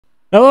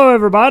Hello,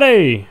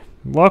 everybody.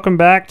 Welcome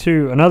back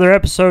to another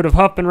episode of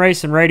Huffman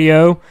Racing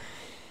Radio.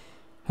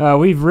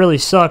 We've really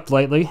sucked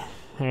lately,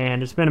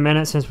 and it's been a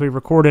minute since we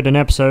recorded an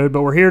episode,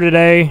 but we're here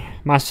today.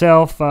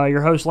 Myself,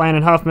 your host,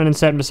 Landon Huffman, and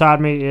sitting beside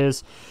me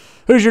is,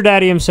 who's your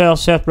daddy himself,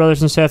 Seth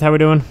Brothers. And Seth, how we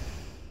doing?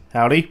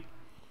 Howdy.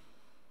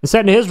 And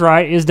sitting to his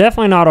right is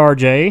definitely not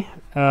RJ,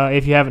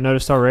 if you haven't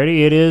noticed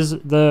already. It is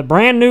the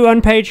brand new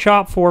unpaid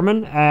shop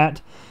foreman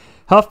at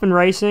Huffman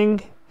Racing,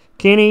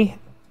 Kenny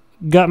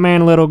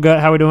Gutman, Little Gut.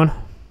 How we doing?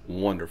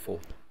 Wonderful.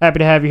 Happy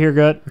to have you here,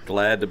 Gut.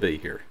 Glad to be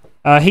here.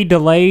 He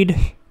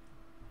delayed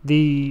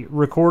the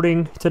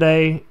recording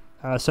today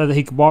so that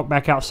he could walk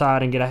back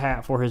outside and get a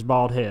hat for his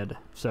bald head.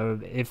 So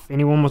if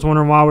anyone was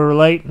wondering why we were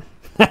late,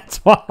 that's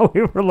why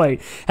we were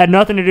late. Had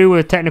nothing to do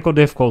with technical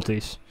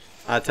difficulties.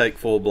 I take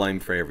full blame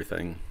for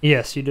everything.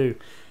 Yes, you do.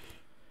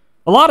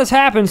 A lot has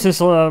happened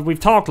since we've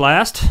talked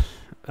last.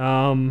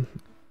 I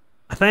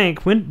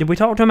think. When did we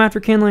talk to him after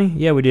Kinley?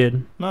 Yeah, we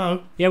did.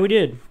 No. Yeah, we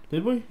did.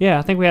 Did we? Yeah,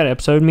 I think we had an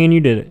episode. Me and you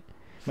did it.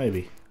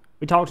 Maybe.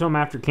 We talked to him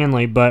after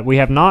Kinley, but we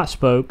have not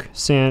spoke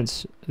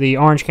since the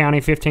Orange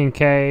County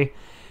 15K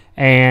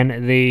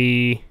and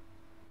the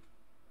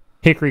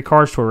Hickory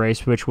Cars Tour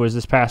race, which was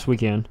this past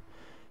weekend.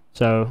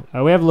 So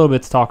we have a little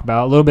bit to talk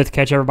about, a little bit to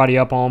catch everybody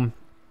up on.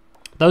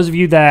 Those of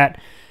you that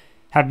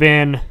have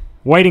been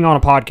waiting on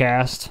a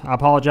podcast, I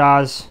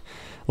apologize.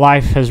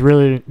 Life has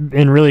really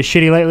been really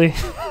shitty lately.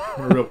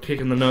 A real kick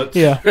in the nuts.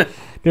 Yeah.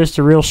 Just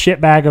a real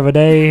shitbag of a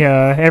day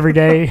every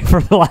day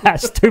for the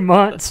last 2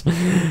 months.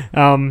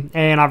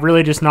 And I've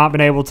really just not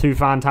been able to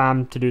find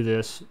time to do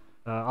this.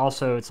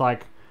 Also, it's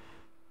like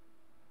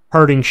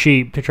herding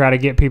sheep to try to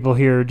get people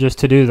here just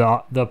to do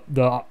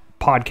the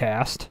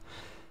podcast.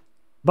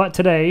 But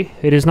today,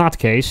 it is not the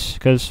case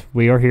because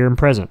we are here and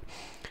present.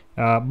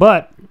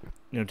 But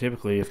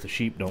typically if the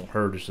sheep don't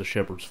herd, it's the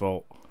shepherd's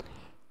fault.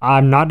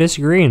 I'm not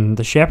disagreeing.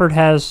 The shepherd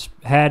has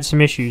had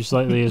some issues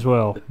lately as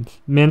well,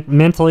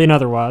 mentally and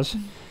otherwise.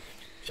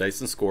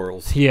 Chasing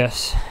squirrels.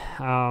 Yes.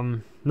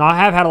 No, I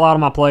have had a lot on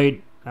my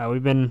plate.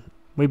 We've been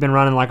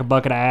running like a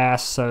bucket of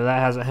ass, so that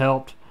hasn't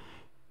helped.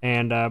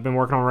 And I've been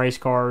working on race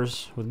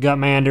cars with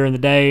Gutman during the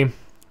day,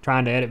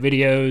 trying to edit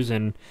videos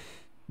and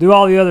do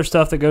all the other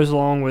stuff that goes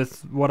along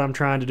with what I'm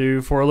trying to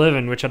do for a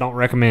living, which I don't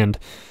recommend.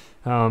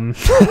 Yeah.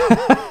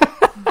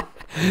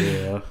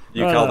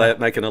 You call that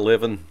making a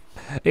living?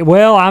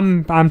 Well,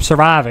 I'm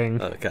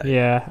surviving. Okay.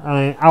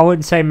 Yeah, I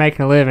wouldn't say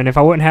making a living. If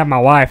I wouldn't have my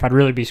wife, I'd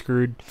really be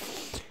screwed.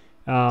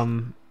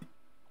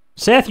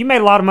 Seth, you made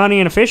a lot of money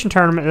in a fishing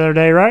tournament the other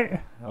day, right?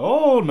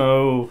 Oh,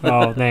 no.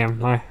 Oh, damn.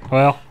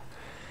 Well,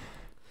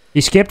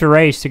 you skipped a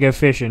race to go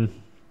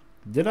fishing.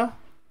 Did I?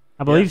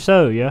 I believe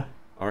so, yeah.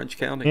 Orange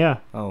County? Yeah.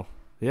 Oh,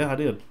 yeah, I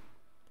did.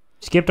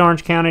 Skipped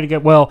Orange County to go.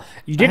 Well,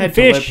 you didn't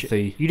fish.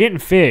 Telepathy. You didn't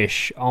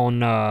fish on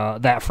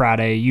that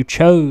Friday. You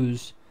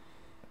chose.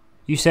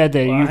 You said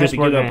that you just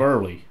get up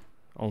early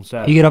on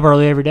Saturday. You get up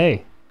early every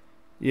day.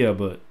 Yeah,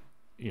 but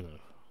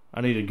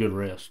I need a good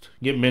rest.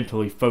 Get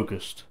mentally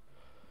focused.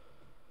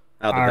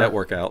 How did that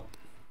work out?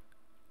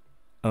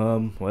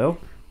 Well,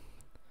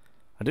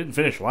 I didn't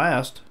finish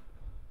last.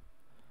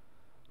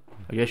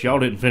 I guess y'all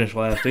didn't finish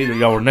last either.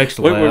 Y'all were next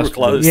to last. We were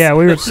close. Yeah,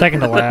 we were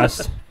second to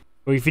last.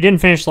 Well, if you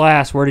didn't finish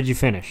last, where did you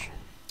finish?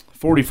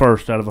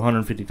 41st out of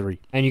 153.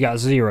 And you got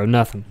 0,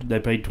 nothing. They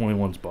paid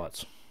 21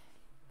 spots.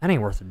 That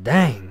ain't worth a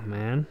dang,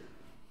 man.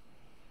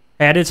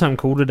 Hey, I did something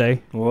cool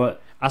today.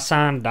 What? I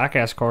signed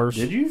diecast cars.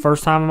 Did you?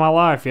 First time in my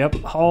life, yep.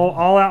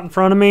 All out in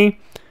front of me.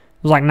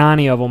 It was like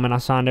 90 of them, and I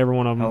signed every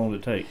one of them. How long did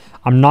it take?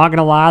 I'm not going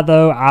to lie,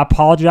 though. I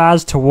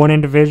apologize to one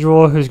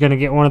individual who's going to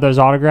get one of those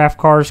autograph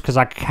cars because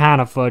I kind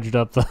of fudged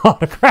up the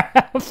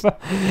autograph.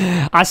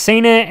 I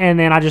seen it, and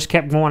then I just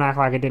kept going, act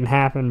like it didn't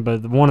happen,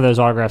 but one of those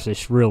autographs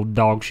is real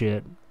dog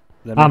shit.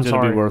 That means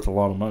it'll be worth a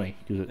lot of money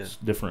because it's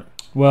different.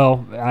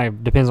 Well,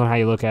 it depends on how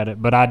you look at it,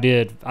 but I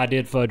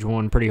did fudge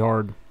one pretty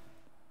hard.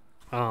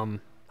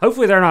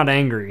 Hopefully they're not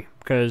angry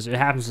because it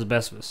happens to the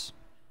best of us.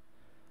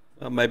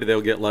 Maybe they'll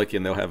get lucky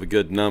and they'll have a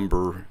good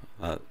number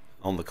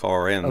on the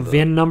car and a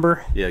VIN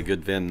number. Yeah,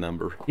 good VIN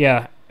number.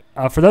 Yeah.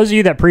 For those of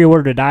you that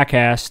pre-ordered a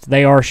diecast,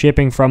 they are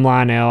shipping from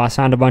Lionel. I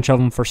signed a bunch of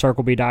them for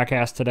Circle B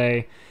diecast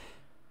today.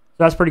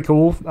 So that's pretty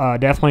cool.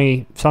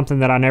 Definitely something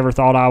that I never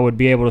thought I would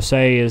be able to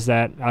say is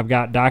that I've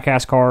got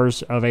diecast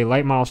cars of a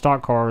late model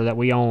stock car that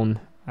we own,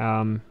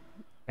 and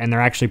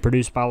they're actually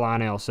produced by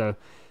Lionel. So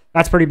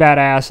that's pretty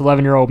badass.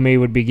 11-year-old me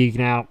would be geeking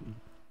out.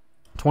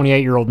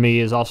 28-year-old me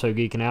is also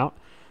geeking out.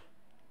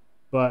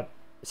 But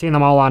seeing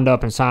them all lined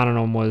up and signing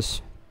them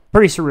was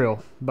pretty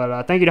surreal.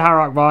 But thank you to High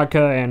Rock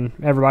Vodka and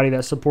everybody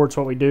that supports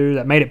what we do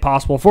that made it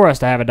possible for us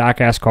to have a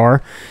diecast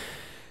car.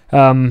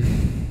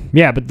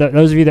 Yeah, but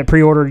those of you that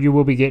pre-ordered, you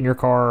will be getting your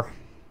car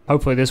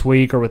hopefully this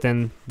week or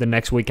within the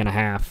next week and a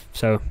half.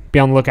 So be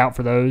on the lookout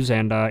for those.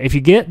 And if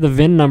you get the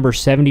VIN number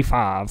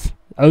 075,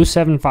 it's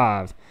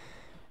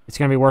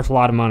going to be worth a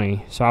lot of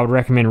money. So I would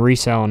recommend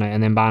reselling it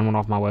and then buying one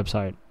off my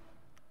website.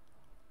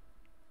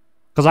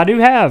 Because I do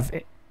have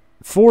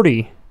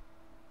 40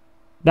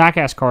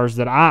 diecast cars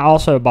that I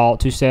also bought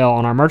to sell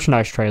on our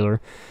merchandise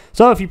trailer.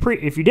 So if you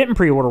didn't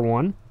pre-order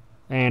one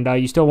and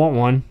you still want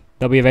one,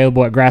 they'll be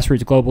available at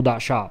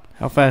grassrootsglobal.shop.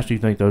 How fast do you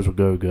think those will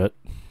go, Gut?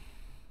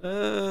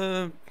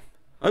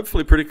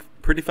 Hopefully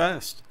pretty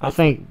fast. I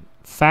think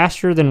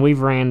faster than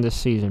we've ran this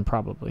season,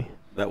 probably.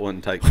 That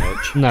wouldn't take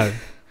much. No.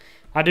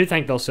 I do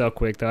think they'll sell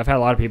quick, though. I've had a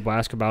lot of people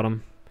ask about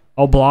them.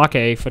 Oh, Block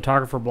A,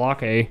 photographer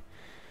Block A,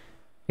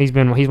 he's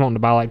wanting to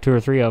buy like 2 or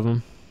 3 of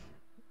them.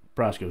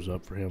 Price goes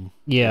up for him.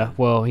 Yeah,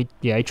 well, he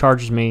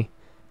charges me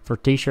for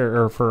T-shirt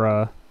or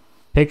for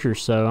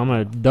pictures, so I'm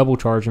gonna double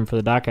charge him for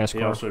the diecast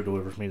car. He also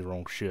delivers me the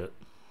wrong shit.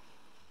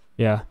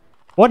 Yeah.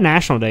 What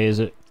national day is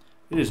it?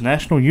 It is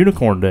National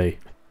Unicorn Day.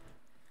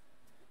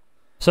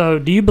 So,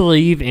 do you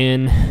believe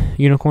in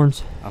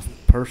unicorns? I've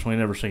personally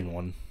never seen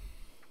one.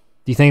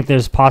 Do you think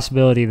there's a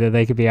possibility that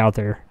they could be out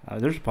there?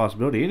 There's a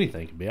possibility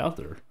anything could be out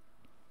there.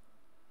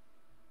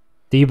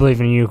 Do you believe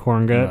in a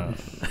unicorn, Gut?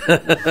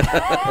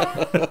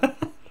 No.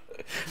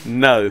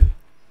 No.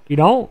 You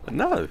don't?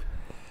 No.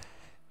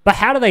 But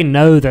how do they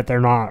know that they're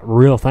not a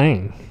real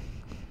thing?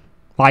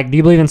 Like, do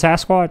you believe in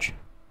Sasquatch?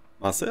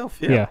 Myself,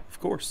 Yeah. of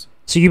course.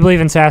 So you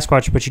believe in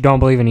Sasquatch, but you don't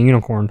believe in a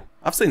unicorn?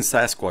 I've seen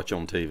Sasquatch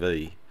on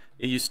TV.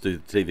 He used to do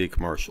TV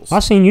commercials.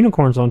 I've seen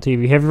unicorns on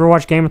TV. Have you ever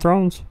watched Game of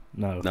Thrones?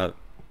 No. No.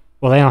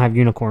 Well, they don't have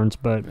unicorns,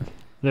 but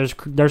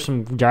there's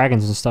some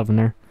dragons and stuff in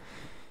there.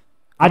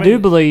 I mean, do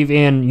believe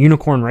in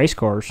unicorn race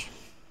cars.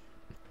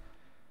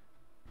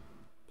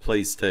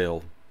 Please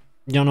tell.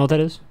 You don't know what that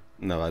is?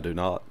 No, I do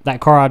not. That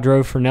car I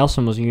drove for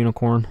Nelson was a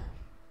unicorn.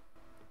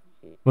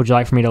 Would you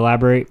like for me to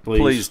elaborate?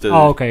 Please do.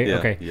 Oh, okay, Yeah,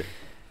 okay. Yeah.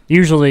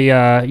 Usually,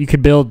 you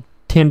could build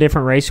 10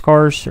 different race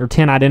cars or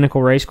 10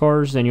 identical race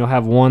cars, and you'll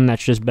have one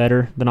that's just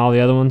better than all the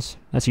other ones.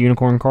 That's a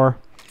unicorn car.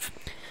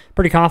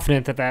 Pretty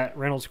confident that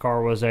Reynolds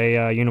car was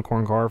a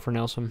unicorn car for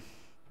Nelson.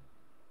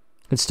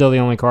 It's still the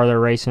only car they're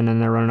racing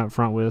and they're running up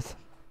front with.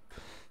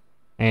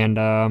 And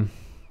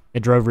it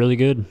drove really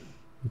good.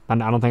 I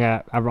don't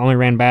think I've only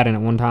ran bad in it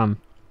one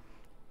time.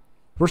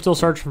 We're still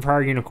searching for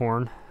our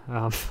unicorn.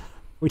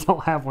 We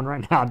don't have one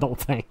right now, I don't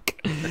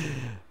think.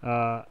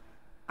 I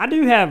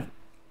do have...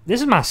 This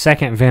is my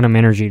second Venom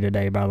Energy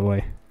today, by the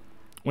way.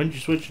 When did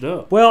you switch it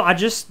up? Well,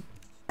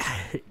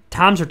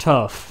 times are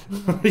tough.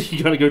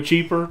 You gotta go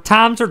cheaper?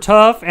 Times are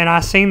tough, and I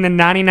seen the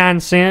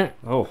 99-cent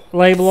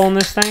label on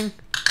this thing,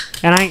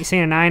 and I ain't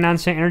seen a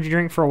 99-cent energy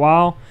drink for a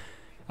while.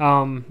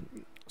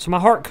 So my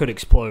heart could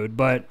explode,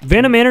 but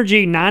Venom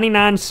Energy,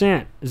 99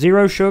 cent,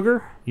 zero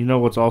sugar. You know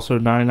what's also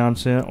 99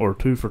 cent or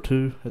 2 for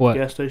 $2 at What? the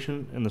gas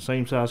station in the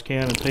same size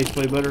can and tastes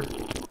way better?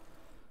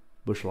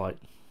 Busch Light.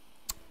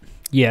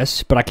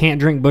 Yes, but I can't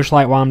drink Busch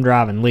Light while I'm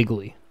driving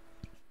legally.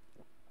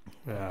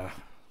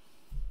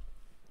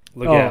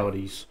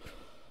 Legalities.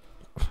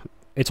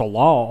 It's a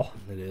law.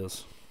 It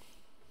is.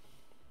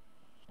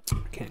 I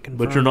can't confirm.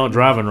 But you're not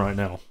driving right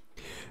now.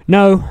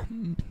 No,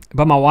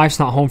 but my wife's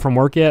not home from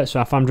work yet,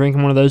 so if I'm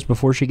drinking one of those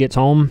before she gets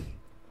home,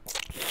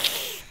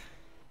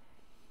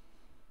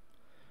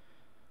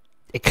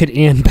 it could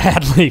end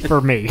badly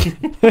for me.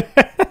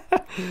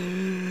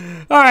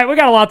 All right, we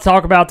got a lot to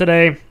talk about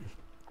today.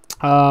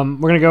 We're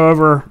going to go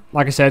over,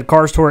 like I said,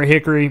 Cars Tour at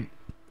Hickory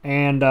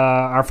and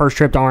our first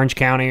trip to Orange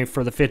County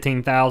for the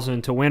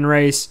 15,000 to win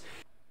race.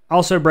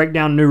 Also break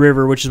down New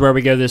River, which is where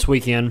we go this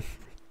weekend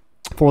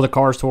for the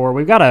Cars Tour.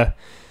 We've got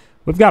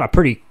a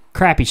pretty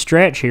crappy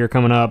stretch here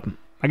coming up.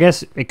 I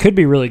guess it could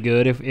be really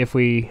good if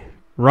we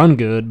run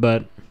good,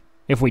 but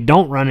if we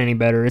don't run any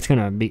better, it's going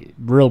to be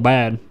real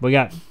bad. We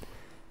got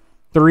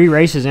 3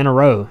 races in a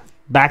row,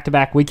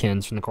 back-to-back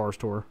weekends from the Cars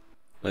Tour.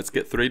 Let's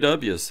get 3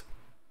 W's.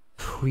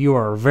 You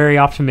are very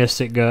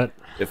optimistic, Gut.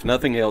 If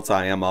nothing else,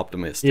 I am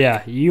optimistic.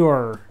 Yeah, you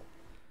are.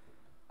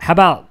 How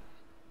about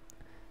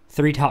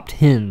 3 top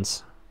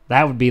 10s?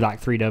 That would be like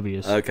 3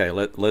 W's. Okay,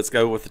 let's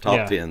go with the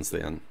top 10s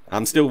then.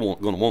 I'm still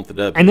going to want the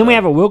W. And then we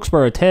have a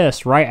Wilkesboro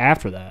test right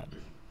after that.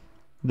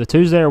 The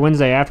Tuesday or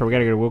Wednesday after, we got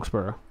to go to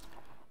Wilkesboro.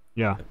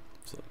 Yeah.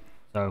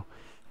 So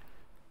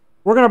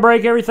we're going to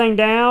break everything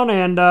down,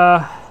 and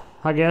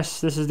I guess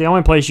this is the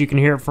only place you can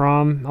hear it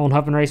from on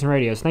Huffman Racing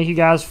Radio. So thank you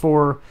guys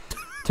for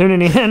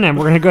tuning in, and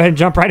we're going to go ahead and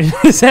jump right into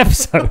this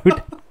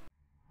episode.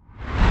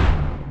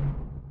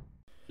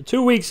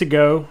 2 weeks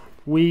ago,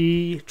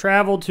 we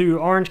traveled to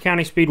Orange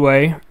County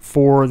Speedway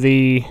for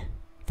the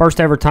first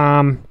ever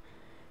time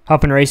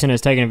Huffman Racing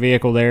has taken a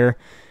vehicle there,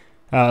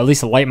 at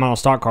least a late model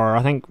stock car.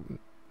 I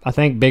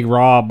think Big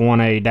Rob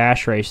won a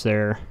dash race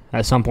there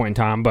at some point in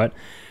time, but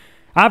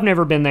I've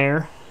never been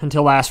there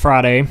until last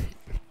Friday.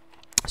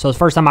 So it's the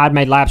first time I'd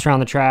made laps around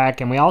the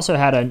track, and we also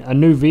had a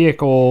new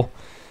vehicle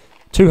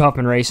to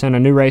Huffman Racing, a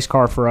new race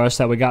car for us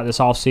that we got this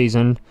off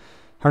season.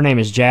 Her name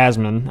is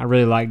Jasmine. I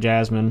really like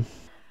Jasmine.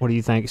 What do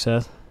you think,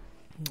 Seth?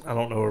 I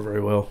don't know her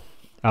very well.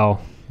 Oh,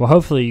 well,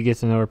 hopefully you get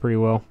to know her pretty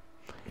well.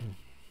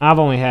 I've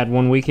only had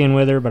one weekend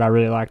with her, but I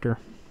really liked her.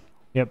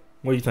 Yep.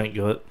 What do you think,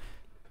 Gut?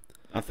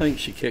 I think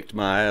she kicked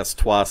my ass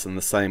twice in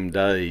the same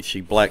day. She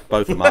blacked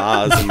both of my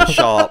eyes in the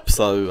shop,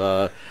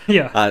 so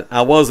Yeah.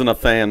 I wasn't a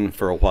fan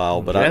for a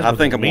while, but I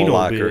think I'm going to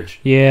like her.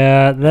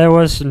 Yeah, there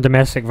was some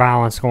domestic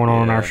violence going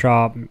on in our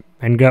shop,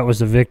 and Gut was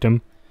the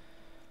victim.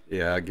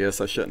 Yeah, I guess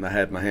I shouldn't have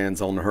had my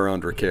hands on her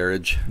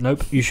undercarriage.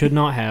 Nope, you should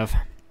not have.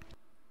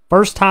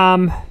 First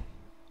time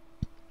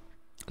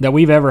that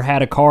we've ever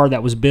had a car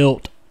that was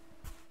built,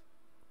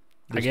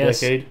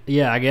 Decade?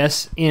 Yeah, I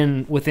guess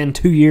within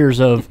 2 years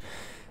of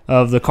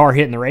the car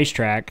hitting the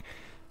racetrack.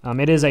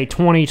 It is a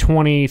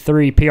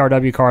 2023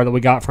 PRW car that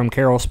we got from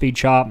Carroll Speed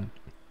Shop,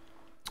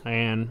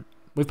 and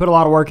we put a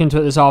lot of work into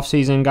it this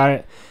offseason, got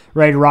it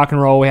ready to rock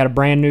and roll. We had a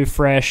brand new,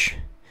 fresh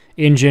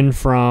engine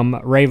from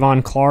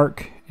Rayvon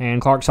Clark and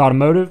Clark's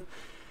Automotive.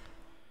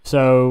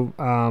 So,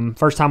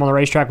 first time on the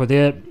racetrack with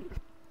it,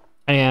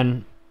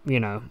 and,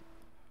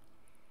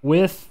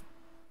 with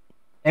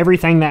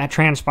everything that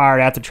transpired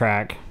at the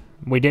track,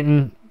 we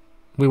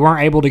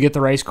weren't able to get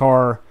the race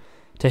car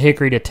to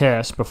Hickory to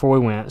test before we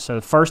went. So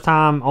the first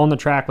time on the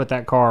track with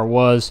that car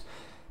was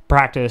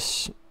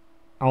practice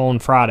on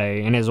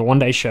Friday, and it was a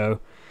one-day show.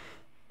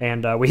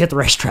 And we hit the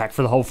racetrack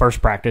for the whole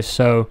first practice.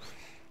 So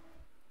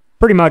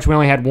pretty much we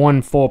only had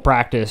one full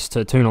practice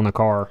to tune on the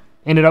car.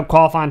 Ended up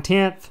qualifying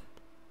 10th.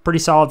 Pretty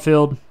solid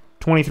field,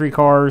 23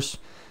 cars,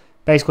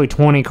 basically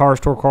 20 cars,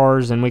 tour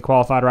cars, and we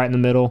qualified right in the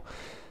middle.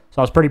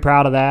 So I was pretty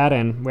proud of that,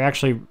 and we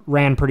actually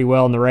ran pretty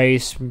well in the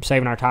race,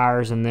 saving our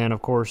tires, and then,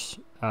 of course,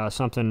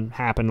 something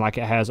happened like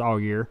it has all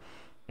year.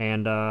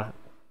 And I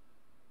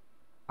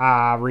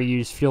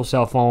reused fuel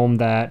cell foam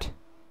that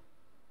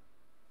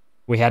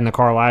we had in the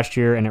car last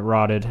year, and it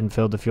rotted and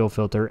filled the fuel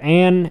filter.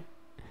 And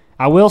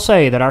I will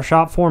say that our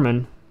shop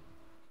foreman,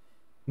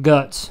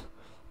 Guts,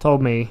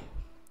 told me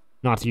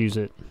not to use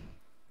it.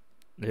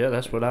 Yeah,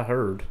 that's what I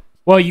heard.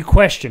 Well, you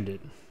questioned it.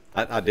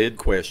 I did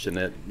question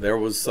it. There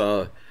was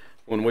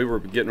when we were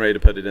getting ready to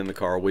put it in the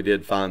car, we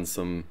did find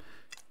some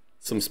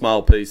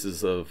small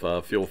pieces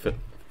of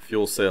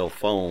fuel cell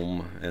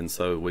foam, and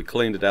so we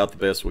cleaned it out the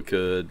best we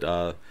could,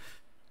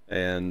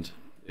 and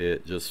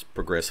it just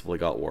progressively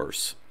got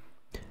worse.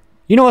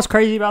 You know what's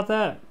crazy about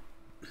that?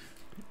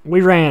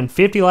 We ran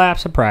 50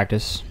 laps of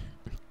practice,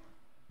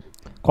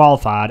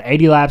 qualified,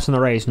 80 laps in the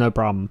race, no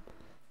problem.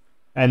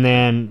 And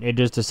then it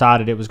just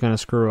decided it was going to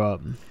screw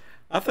up.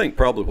 I think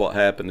probably what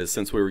happened is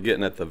since we were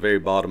getting at the very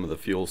bottom of the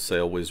fuel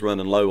cell, we was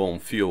running low on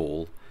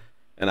fuel,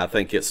 and I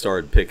think it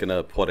started picking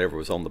up whatever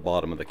was on the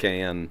bottom of the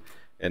can,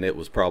 and it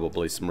was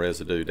probably some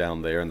residue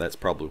down there, and that's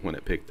probably when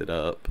it picked it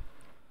up.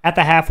 At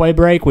the halfway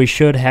break, we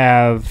should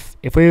have,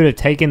 if we would have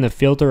taken the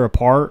filter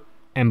apart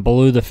and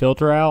blew the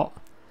filter out,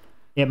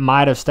 it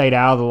might have stayed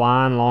out of the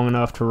line long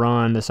enough to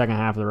run the second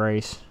half of the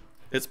race.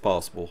 It's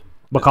possible.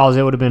 Because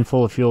it would have been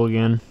full of fuel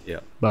again. Yeah.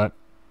 But,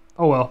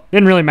 oh well.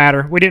 Didn't really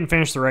matter. We didn't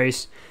finish the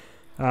race.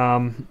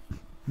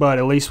 But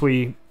at least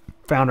we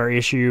found our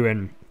issue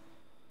and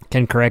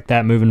can correct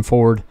that moving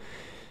forward.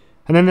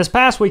 And then this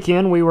past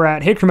weekend, we were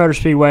at Hickory Motor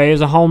Speedway. It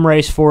was a home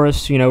race for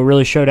us.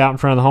 Really showed out in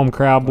front of the home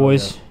crowd,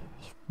 boys. Yeah.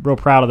 Real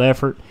proud of the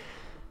effort.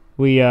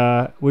 We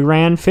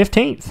ran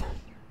 15th,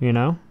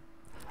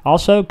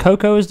 Also,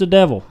 Coco is the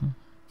devil.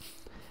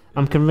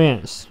 I'm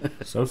convinced.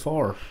 So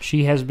far.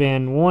 She has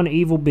been one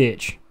evil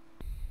bitch.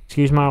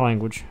 Excuse my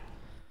language.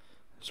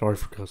 Sorry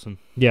for cussing.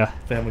 Yeah.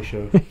 Family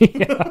show.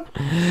 Yeah.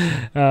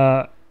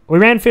 We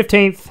ran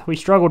 15th. We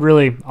struggled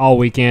really all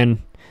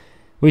weekend.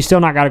 We still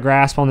not got a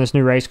grasp on this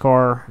new race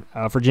car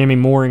for Jimmy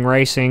Mooring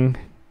Racing.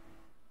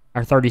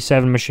 Our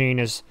 37 machine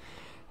has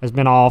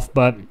been off,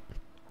 but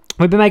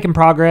we've been making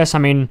progress. I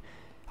mean,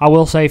 I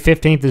will say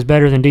 15th is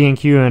better than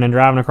DNQing and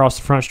driving across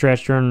the front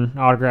stretch during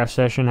autograph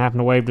session, having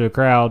to wave to the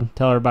crowd,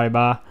 tell everybody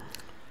bye.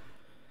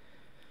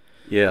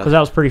 Yeah. Because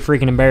that was pretty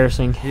freaking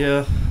embarrassing.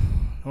 Yeah.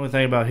 The only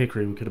thing about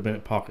Hickory, we could have been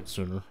at Pocket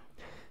sooner.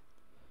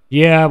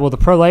 Yeah, well, the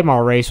Pro Late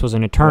Model race was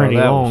an eternity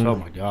long. Oh,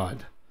 my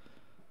God.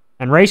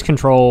 And race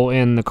control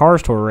in the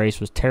Cars Tour race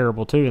was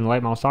terrible, too, in the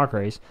late model stock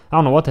race. I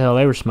don't know what the hell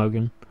they were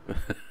smoking.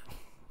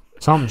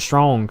 Something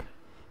strong.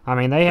 I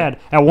mean, they had,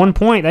 at one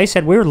point, they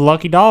said we were the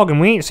lucky dog and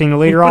we ain't seen the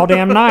leader all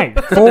damn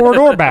night, forward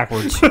or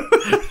backwards.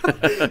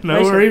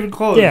 No, we're even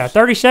close. Yeah,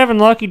 37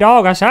 lucky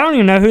dog. I said, I don't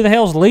even know who the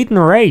hell's leading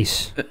the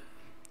race.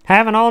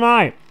 Having all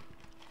night.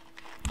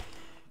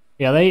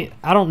 Yeah,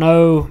 I don't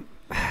know.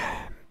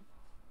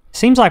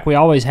 Seems like we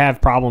always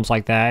have problems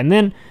like that. And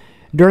then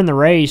during the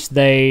race,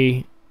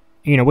 we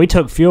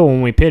took fuel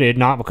when we pitted,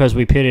 not because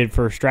we pitted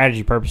for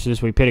strategy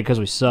purposes. We pitted because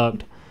we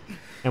sucked.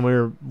 And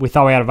we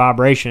thought we had a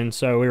vibration,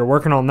 so we were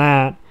working on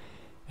that.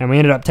 And we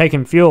ended up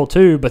taking fuel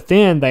too, but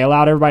then they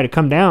allowed everybody to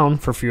come down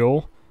for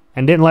fuel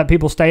and didn't let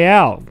people stay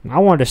out. I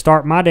wanted to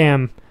start my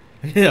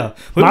piece up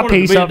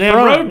front.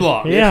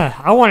 Roadblock. Yeah,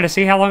 I wanted to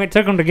see how long it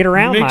took them to get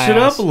around Mix it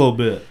up a little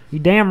bit. You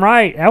damn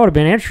right. That would have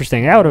been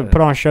interesting. That would have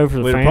put on a show for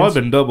the fans. We'd have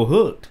probably been double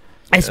hooked.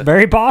 It's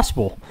very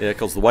possible. Yeah,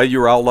 because the way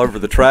you were all over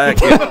the track,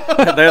 they'd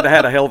have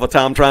had a hell of a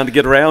time trying to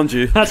get around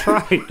you. That's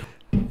right.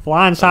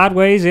 Flying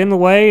sideways in the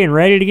way and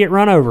ready to get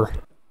run over.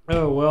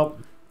 Oh, well.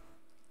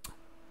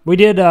 We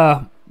did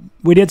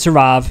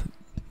survive.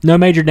 No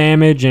major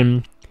damage,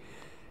 and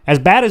as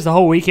bad as the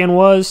whole weekend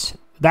was,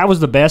 that was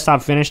the best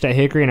I've finished at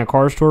Hickory in a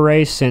Cars Tour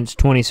race since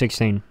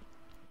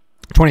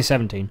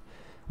 2017.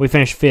 We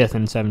finished 5th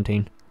in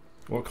 17.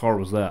 What car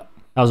was that?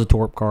 That was a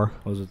Torp car.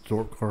 Was it a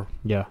Torp car?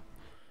 Yeah.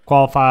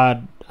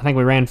 Qualified, I think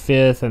we ran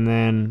 5th and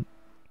then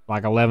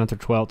like 11th or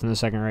 12th in the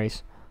second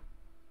race.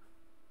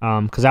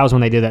 Because that was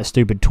when they did that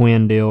stupid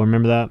twin deal.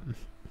 Remember that?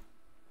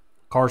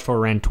 Cars Tour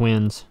ran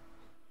twins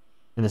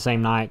in the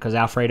same night because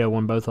Alfredo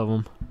won both of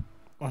them.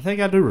 I think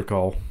I do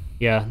recall.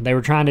 Yeah, they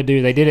were trying to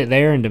they did it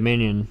there in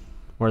Dominion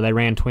where they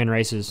ran twin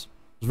races.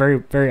 It was very,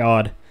 very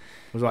odd.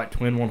 Was it like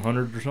twin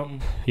 100 or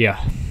something?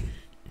 Yeah.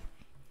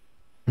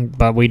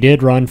 But we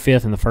did run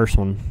 5th in the first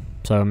one.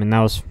 So, I mean, that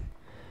was...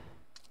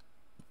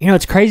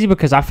 it's crazy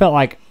because I felt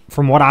like,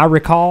 from what I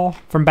recall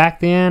from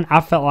back then,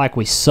 I felt like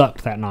we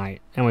sucked that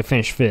night and we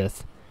finished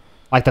 5th.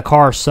 Like, the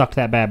car sucked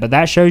that bad. But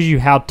that shows you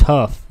how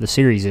tough the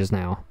series is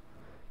now.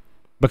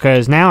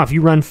 Because now, if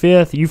you run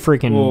 5th, you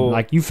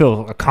freaking, you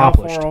feel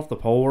accomplished. How far off the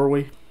pole were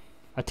we?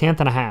 A 10th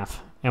and a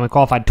half. And we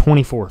qualified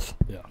 24th.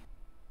 Yeah.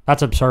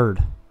 That's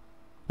absurd.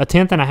 A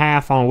 10th and a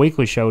half on a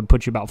weekly show would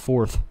put you about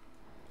 4th.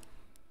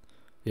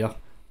 Yeah.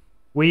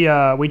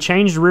 We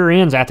changed rear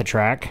ends at the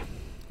track.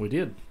 We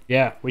did.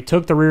 Yeah. We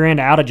took the rear end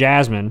out of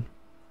Jasmine.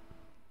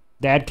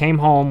 Dad came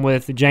home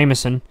with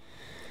Jameson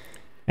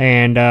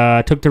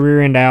and took the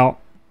rear end out,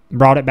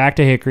 brought it back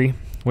to Hickory.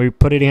 We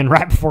put it in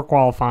right before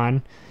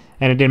qualifying,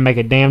 and it didn't make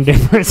a damn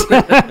difference.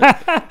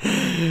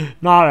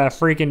 Not a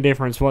freaking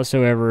difference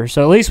whatsoever.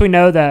 So at least we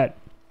know that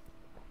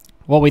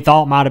what we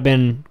thought might have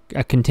been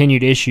a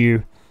continued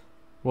issue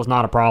was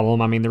not a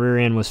problem. I mean, the rear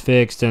end was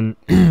fixed, and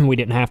we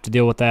didn't have to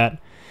deal with that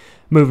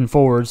moving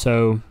forward.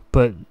 So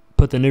put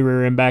the new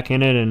rear end back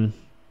in it and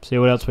see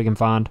what else we can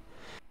find.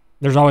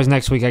 There's always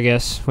next week, I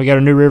guess. We got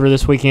a New River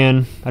this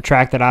weekend, a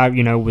track that I,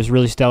 was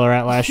really stellar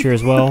at last year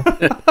as well.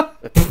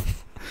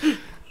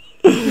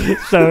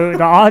 So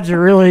the odds are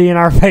really in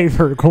our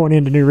favor going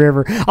into New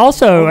River.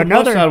 Also,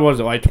 another side was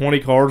it like 20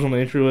 cars on the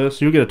entry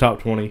list? You'll get a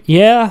top 20.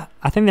 Yeah,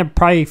 I think there are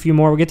probably a few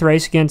more. We get to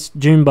race against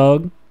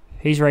Junebug.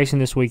 He's racing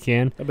this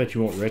weekend. I bet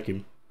you won't wreck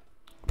him.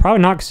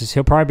 Probably not, because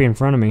he'll probably be in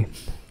front of me.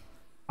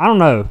 I don't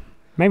know.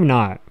 Maybe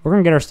not. We're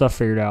gonna get our stuff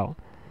figured out.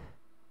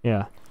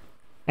 Yeah.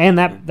 And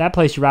that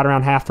place you ride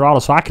around half throttle,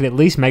 so I could at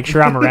least make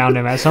sure I'm around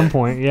him at some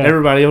point. Yeah.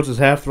 Everybody else's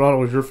half throttle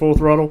was your full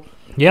throttle?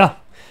 Yeah.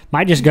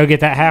 Might just go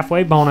get that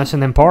halfway bonus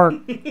and then park.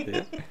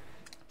 Yeah.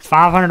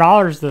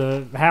 $500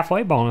 the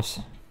halfway bonus.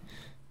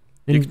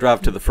 You could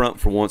drive to the front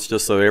for once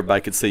just so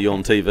everybody could see you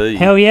on TV.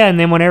 Hell yeah, and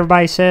then when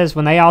everybody says,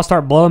 when they all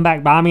start blowing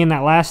back by me in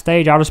that last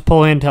stage, I'll just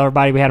pull in and tell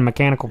everybody we had a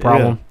mechanical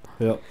problem.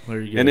 Yeah. Yep.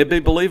 There you go. And it'd be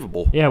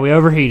believable. Yeah, we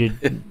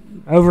overheated.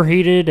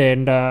 Overheated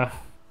and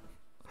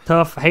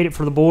tough. Hate it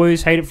for the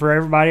boys. Hate it for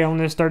everybody on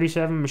this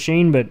 37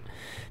 machine, but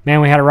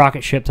man, we had a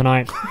rocket ship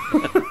tonight.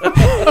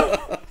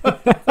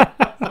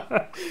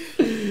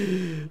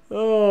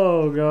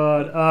 Oh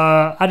God.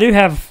 I do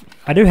have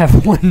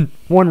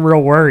one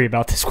real worry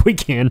about this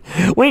weekend.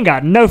 We ain't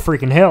got no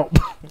freaking help.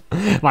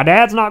 My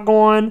dad's not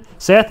going.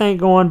 Seth ain't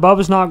going.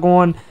 Bubba's not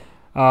going.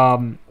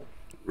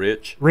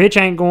 Rich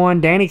ain't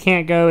going. Danny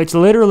can't go. It's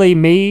literally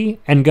me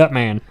and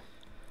Gutman.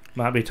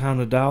 Might be time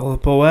to dial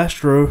up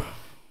Astro.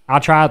 I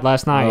tried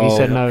last night. He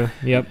said no.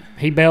 Yep.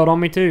 He bailed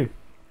on me too.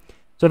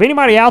 So if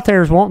anybody out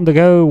there is wanting to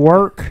go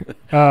work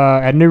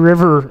at New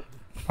River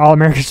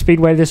All-American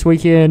Speedway this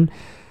weekend,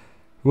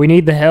 we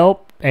need the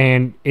help,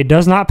 and it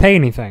does not pay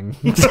anything.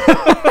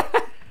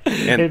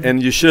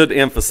 and you should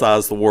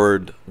emphasize the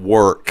word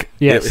work.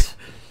 Yes.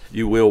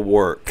 You will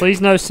work. Please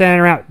no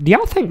standing around. Do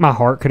y'all think my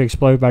heart could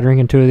explode by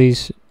drinking 2 of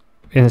these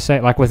in a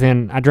set? Like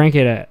I drank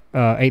it at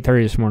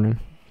 8:30 this morning.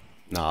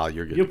 Nah,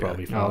 you're good. You'll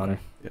probably be fine. Oh, okay.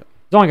 Yeah.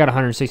 It's only got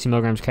 160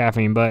 milligrams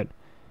caffeine, but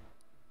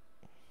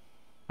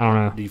I don't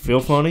know. Do you feel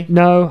funny?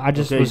 No, I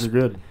just was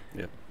good.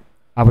 Yeah.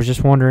 I was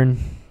just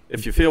wondering.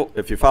 If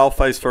you fall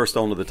face first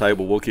onto the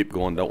table, we'll keep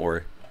going. Don't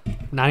worry.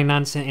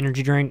 99-cent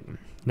energy drink.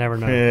 Never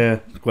know. Yeah,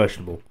 it's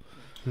questionable.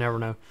 Never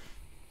know.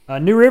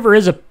 New River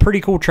is a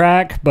pretty cool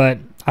track, but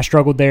I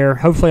struggled there.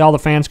 Hopefully all the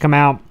fans come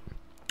out.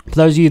 For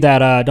those of you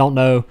that don't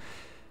know,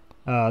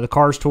 the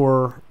Cars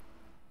Tour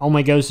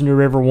only goes to New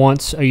River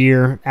once a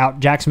year out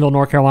Jacksonville,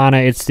 North Carolina.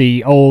 It's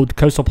the old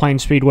Coastal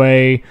Plains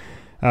Speedway,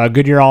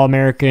 Goodyear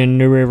All-American,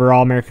 New River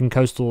All-American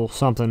Coastal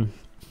something.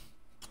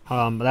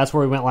 But that's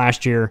where we went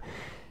last year.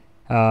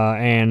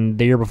 And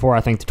the year before,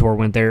 I think the tour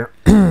went there.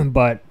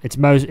 But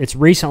it's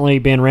recently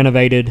been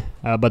renovated,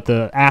 but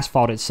the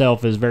asphalt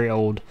itself is very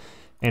old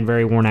and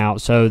very worn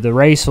out. So the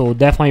race will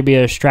definitely be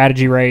a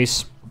strategy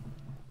race.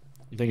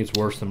 You think it's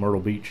worse than Myrtle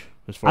Beach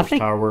as far as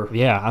tire wear?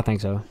 Yeah, I think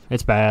so.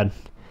 It's bad.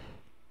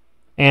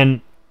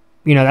 And,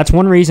 that's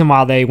one reason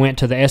why they went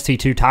to the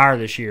ST2 tire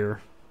this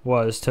year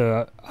was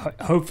to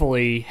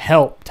hopefully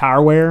help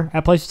tire wear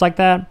at places like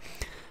that.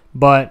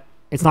 But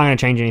it's not going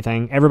to change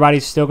anything.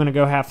 Everybody's still going to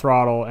go half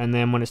throttle, and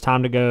then when it's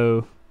time to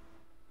go,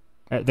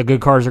 the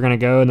good cars are going to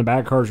go, and the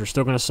bad cars are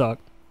still going to suck,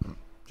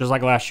 just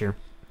like last year.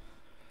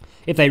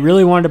 If they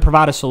really wanted to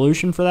provide a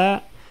solution for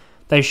that,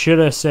 they should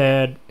have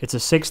said it's a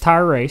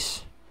 6-tire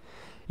race.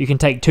 you can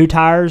take 2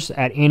 tires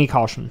at any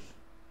caution.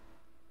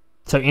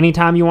 So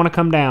anytime you want to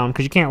come down,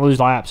 because you can't lose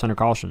laps under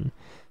caution.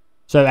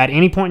 So at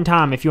any point in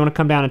time, if you want to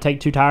come down and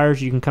take 2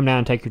 tires, you can come down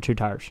and take your 2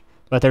 tires.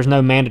 But there's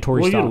no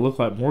mandatory Well, stop. you look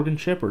like Morgan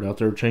Shepherd out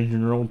there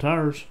changing their own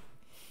tires.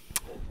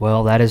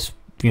 Well, that is,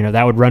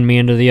 that would run me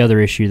into the other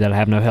issue that I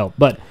have no help.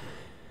 But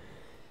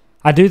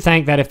I do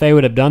think that if they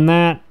would have done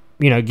that,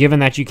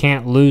 given that you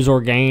can't lose or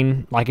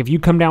gain, like if you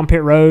come down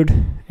pit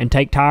road and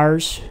take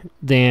tires,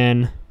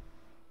 then,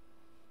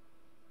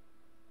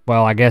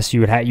 well, I guess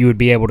you would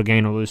be able to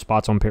gain or lose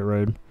spots on pit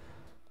road.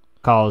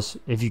 Because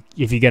if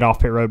you get off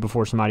pit road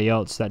before somebody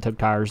else that took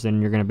tires,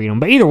 then you're going to beat them.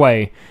 But either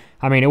way,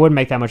 I mean, it wouldn't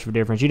make that much of a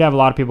difference. You'd have a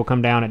lot of people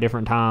come down at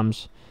different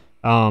times,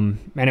 and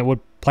it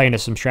would play into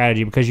some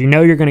strategy because you're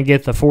going to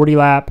get the 40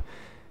 lap.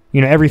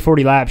 Every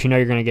 40 laps,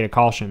 you're going to get a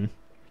caution.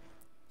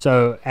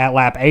 So at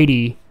lap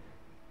 80,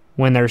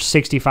 when there's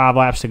 65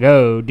 laps to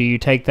go, do you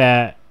take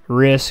that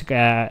risk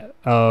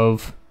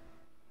of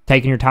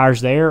taking your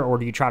tires there, or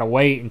do you try to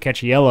wait and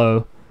catch a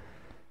yellow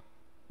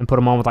and put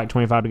them on with like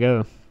 25 to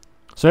go?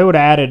 So it would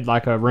have added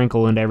like a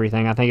wrinkle into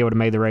everything. I think it would have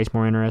made the race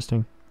more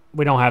interesting.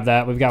 We don't have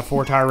that. We've got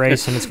 4-tire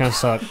race, and it's going to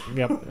suck.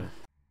 Yep.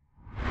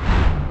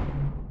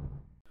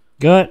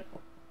 Gut,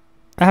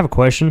 I have a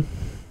question.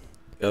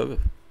 Go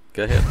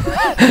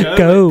ahead.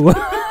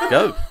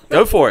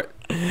 Go for it.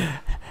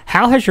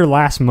 How has your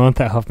last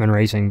month at Huffman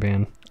Racing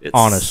been?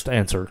 Honest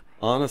answer.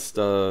 Honest,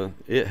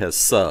 it has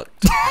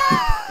sucked.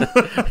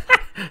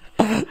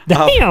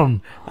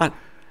 Damn.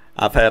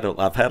 I've had a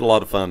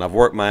lot of fun. I've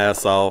worked my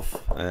ass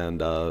off,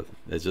 and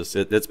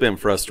it's been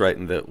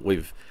frustrating that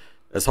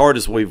as hard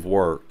as we've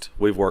worked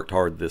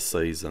hard this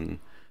season,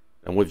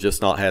 and we've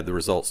just not had the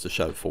results to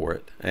show for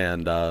it.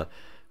 And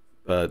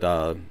but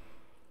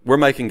we're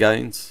making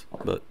gains,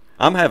 but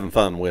I'm having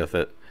fun with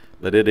it.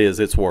 But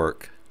it's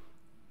work.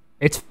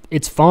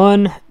 It's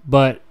fun,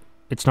 but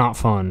it's not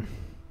fun.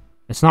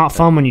 It's not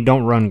fun when you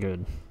don't run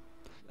good,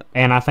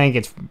 and I think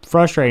it's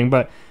frustrating.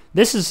 But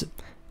this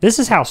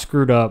is how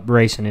screwed up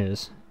racing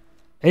is.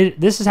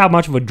 This is how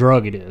much of a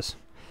drug it is.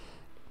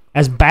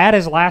 As bad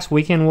as last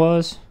weekend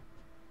was,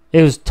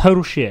 it was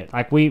total shit.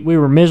 Like, we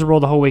were miserable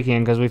the whole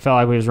weekend because we felt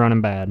like we was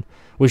running bad.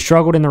 We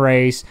struggled in the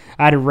race.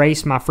 I had to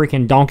race my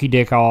freaking donkey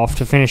dick off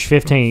to finish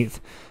 15th,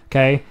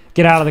 okay?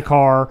 Get out of the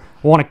car,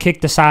 want to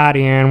kick the side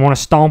in, want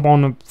to stomp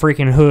on the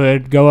freaking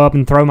hood, go up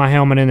and throw my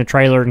helmet in the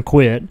trailer and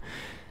quit.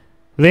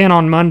 Then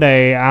on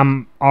Sunday,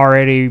 I'm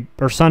already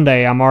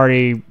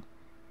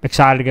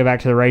excited to go back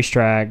to the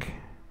racetrack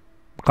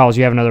because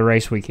you have another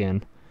race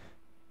weekend.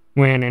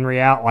 When in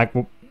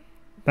reality,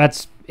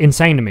 that's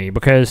insane to me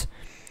because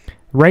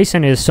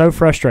racing is so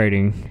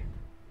frustrating,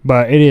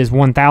 but it is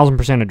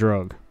 1,000% a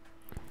drug.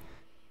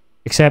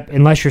 Except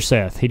unless you're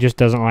Seth. He just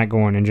doesn't like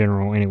going in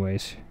general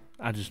anyways.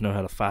 I just know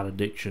how to fight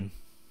addiction.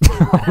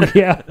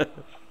 Yeah.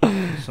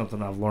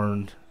 Something I've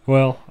learned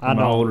in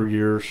my older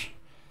years.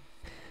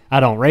 I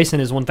don't.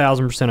 Racing is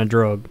 1,000% a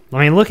drug.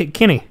 I mean, look at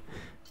Kenny.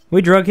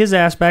 We drug his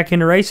ass back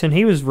into racing.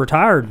 He was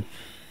retired.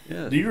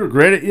 Yeah. Do you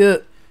regret it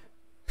yet?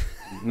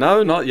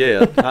 No, not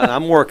yet.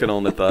 I'm working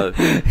on it, though.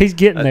 He's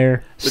getting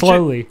there,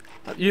 slowly.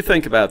 You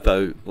think about,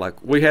 though,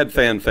 like we had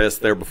Fan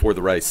Fest there before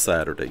the race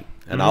Saturday,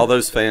 and all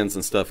those fans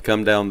and stuff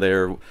come down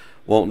there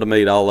wanting to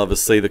meet all of us,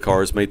 see the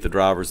cars, meet the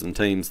drivers and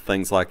teams,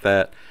 things like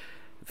that.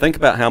 Think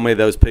about how many of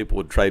those people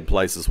would trade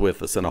places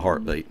with us in a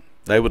heartbeat.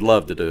 They would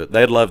love to do it.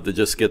 They'd love to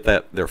just get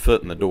their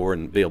foot in the door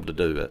and be able to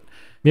do it.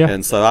 Yeah.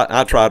 And so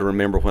I try to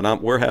remember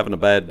when we're having a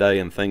bad day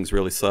and things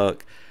really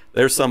suck,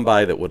 there's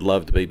somebody that would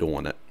love to be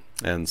doing it.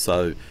 And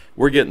so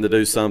we're getting to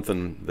do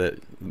something that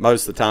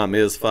most of the time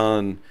is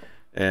fun.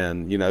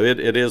 And,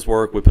 it is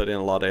work. We put in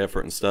a lot of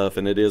effort and stuff,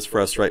 and it is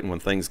frustrating when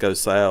things go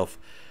south.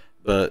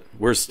 But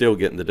we're still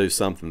getting to do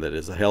something that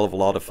is a hell of a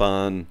lot of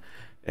fun,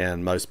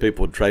 and most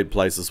people would trade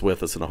places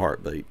with us in a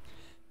heartbeat.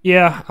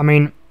 Yeah, I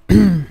mean...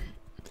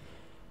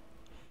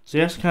 See,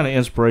 that's the kind of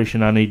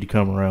inspiration I need to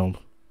come around.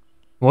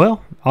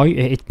 Well,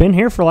 it's been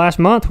here for the last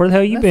month. Where the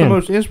hell you been?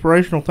 That's the most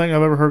inspirational thing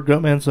I've ever heard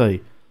Gutman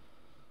say.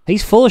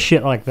 He's full of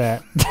shit like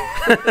that.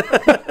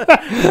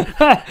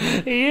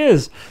 He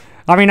is.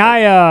 I mean,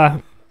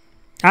 I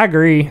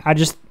agree. I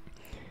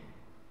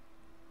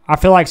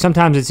feel like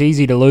sometimes it's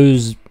easy to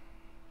lose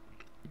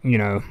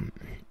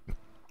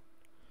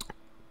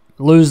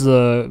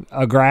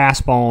a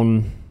grasp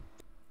on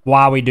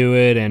why we do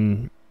it,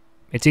 and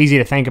it's easy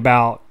to think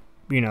about,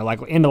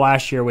 like into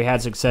last year we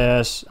had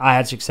success. I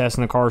had success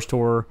in the Cars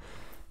Tour.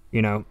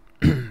 I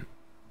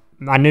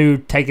knew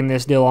taking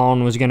this deal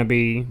on was going to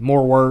be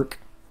more work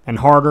and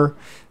harder,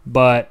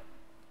 but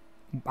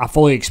I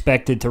fully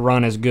expected to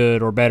run as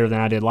good or better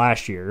than I did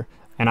last year.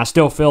 And I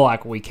still feel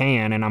like we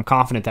can, and I'm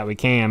confident that we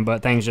can,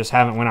 but things just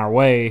haven't went our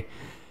way.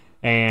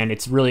 And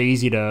it's really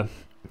easy to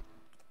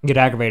get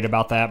aggravated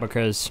about that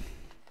because,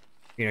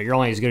 you're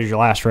only as good as your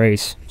last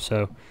race.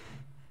 So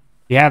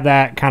you have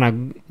that kind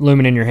of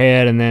looming in your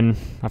head, and then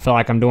I feel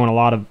like I'm doing a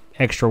lot of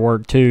extra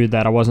work too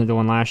that I wasn't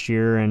doing last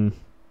year, and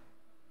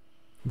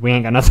we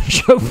ain't got nothing to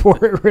show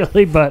for it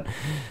really. But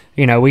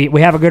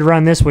we have a good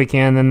run this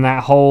weekend, then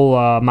that whole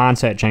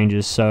mindset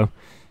changes. So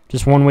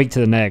just 1 week to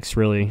the next,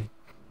 really.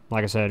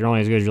 Like I said, you're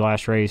only as good as your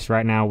last race.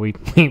 Right now, we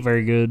ain't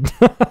very good.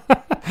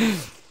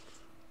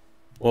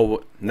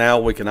 Well, now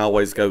we can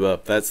always go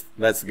up. That's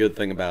the good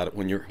thing about it.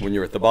 When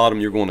you're at the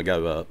bottom, you're going to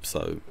go up.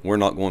 So we're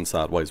not going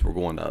sideways. We're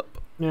going up.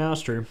 Yeah,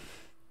 that's true.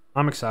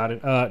 I'm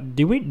excited. I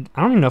don't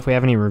even know if we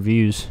have any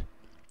reviews.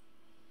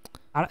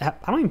 I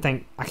don't even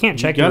think I can't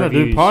check. You the gotta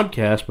reviews. do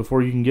podcasts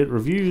before you can get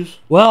reviews.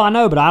 Well, I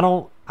know, but I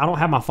don't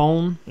have my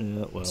phone.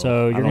 Yeah, well,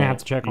 So you're gonna have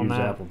to check on use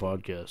that. Apple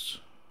Podcasts.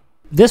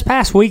 This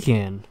past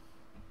weekend,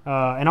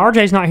 and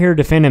RJ's not here to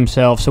defend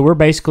himself, so we're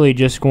basically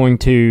just going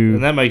to.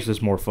 And that makes this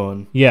more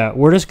fun. Yeah,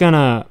 we're just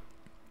gonna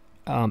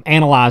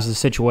analyze the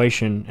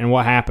situation and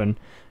what happened.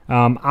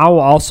 I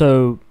will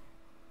also,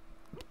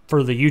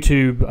 for the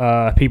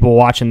YouTube people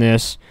watching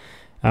this,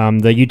 the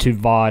YouTube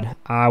VOD,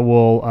 I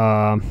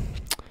will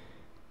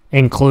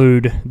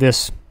include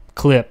this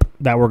clip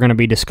that we're going to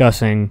be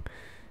discussing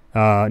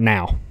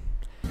now.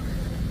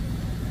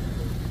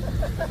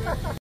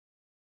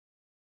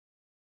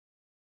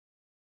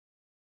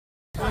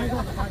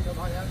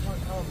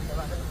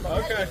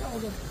 Okay.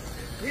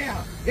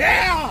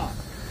 Yeah!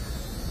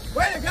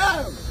 Way to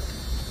go!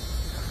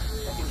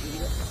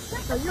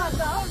 You got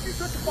dog? You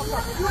shut the fuck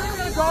up. You ain't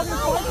got a dog in the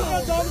fight. You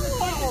got a dog in the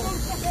fight. Get the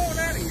fuck going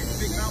out of here, you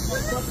big mouth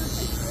motherfucker.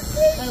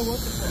 Hey, what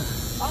the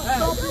fuck? Stop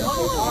you.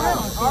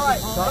 All right,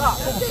 stop.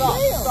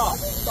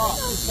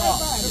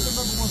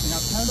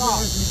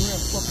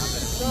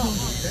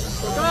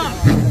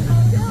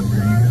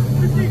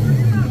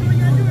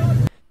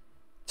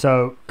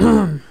 So,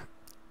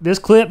 this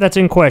clip that's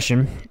in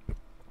question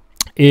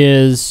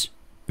is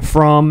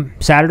from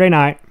Saturday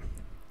night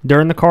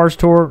during the Cars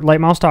Tour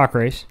Late Model Stock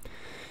Race.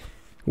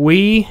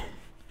 We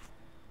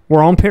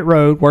were on pit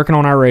road working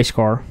on our race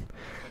car,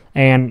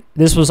 and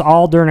this was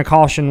all during a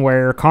caution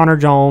where Connor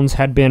Jones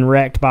had been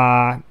wrecked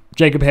by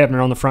Jacob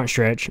Hebner on the front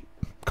stretch.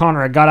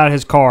 Connor had got out of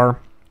his car,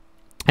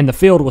 and the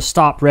field was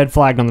stopped, red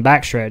flagged on the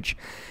back stretch,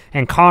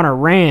 and Connor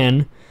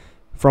ran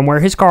from where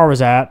his car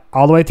was at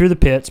all the way through the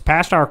pits,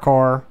 past our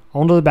car,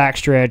 onto the back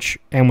stretch,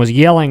 and was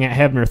yelling at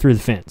Hebner through the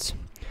fence.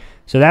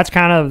 So that's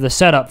kind of the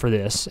setup for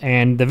this.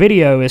 And the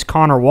video is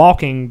Connor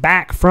walking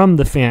back from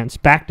the fence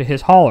back to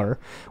his hauler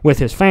with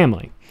his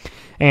family.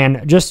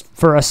 And just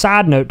for a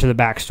side note to the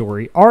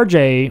backstory,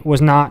 RJ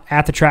was not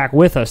at the track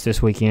with us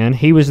this weekend.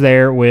 He was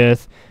there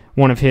with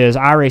one of his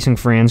iRacing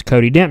friends,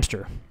 Cody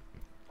Dempster.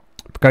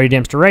 Cody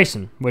Dempster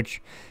Racing,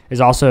 which is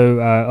also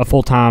a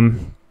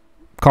full-time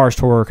Cars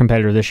Tour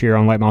competitor this year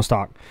on late model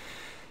stock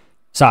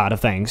side of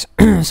things.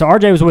 So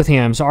RJ was with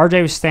him. So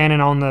RJ was standing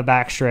on the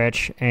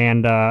backstretch,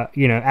 and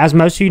as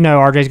most of you know,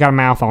 RJ's got a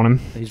mouth on him.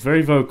 He's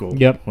very vocal.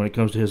 Yep. When it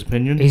comes to his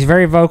opinion. He's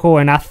very vocal,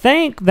 and I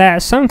think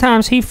that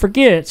sometimes he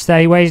forgets that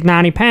he weighs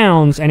 90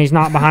 pounds and he's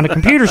not behind a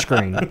computer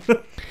screen.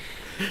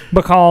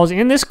 Because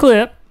in this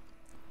clip,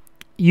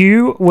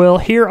 you will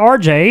hear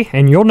RJ,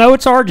 and you'll know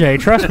it's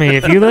RJ. Trust me,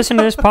 if you listen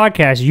to this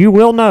podcast, you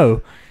will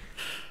know.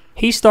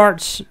 He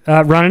starts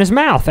running his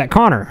mouth at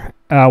Connor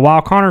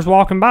while Connor's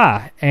walking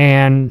by,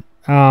 and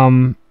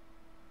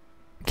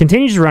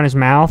continues to run his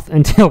mouth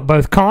until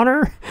both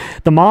Connor,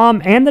 the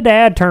mom, and the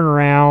dad turn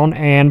around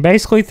and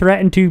basically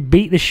threaten to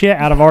beat the shit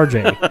out of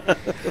RJ.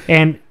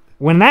 And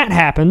when that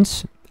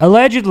happens,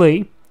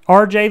 allegedly,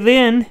 RJ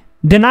then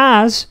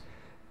denies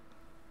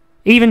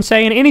even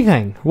saying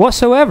anything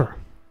whatsoever.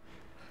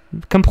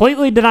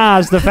 Completely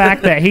denies the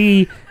fact that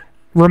he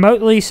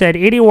remotely said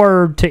any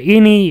word to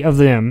any of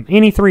them,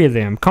 any three of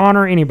them,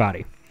 Connor,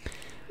 anybody.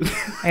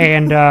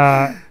 And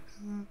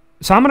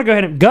so I'm going to go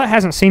ahead and... Gut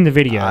hasn't seen the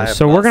video,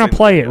 so we're going to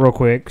play it real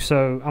quick.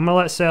 So I'm going to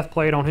let Seth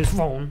play it on his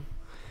phone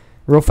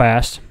real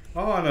fast.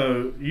 All I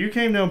know, you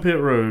came down pit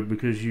road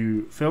because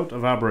you felt a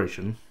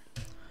vibration.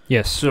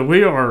 Yes. So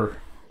we are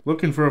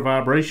looking for a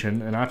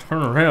vibration, and I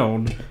turn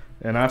around,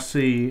 and I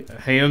see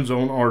hands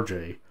on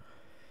RJ.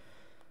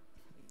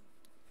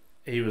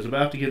 He was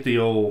about to get the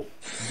old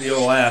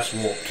ass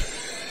whooped.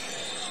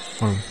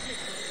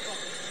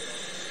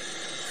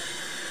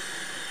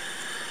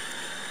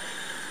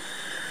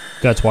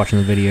 Gut's watching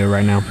the video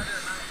right now.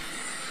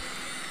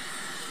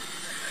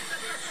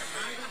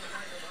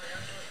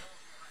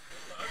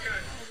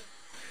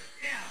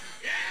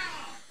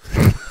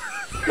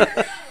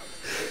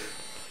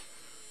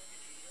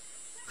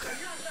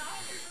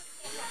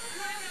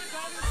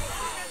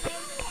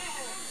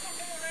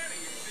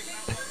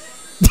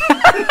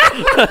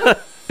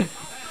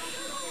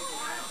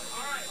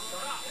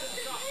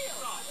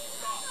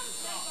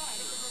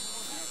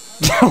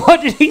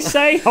 What did he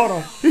say? Hold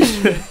on.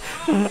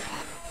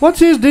 What's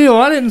his deal?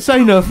 I didn't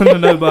say nothing to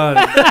nobody.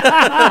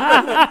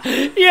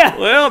 Yeah.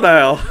 Well,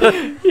 now.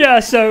 Yeah,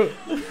 so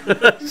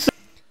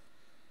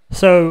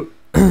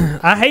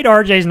I hate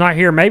RJ's not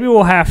here. Maybe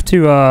we'll have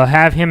to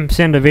have him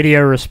send a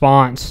video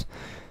response.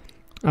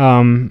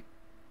 That'd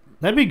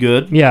be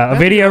good. Yeah, a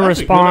video that's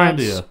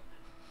response. A good idea.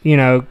 You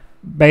know,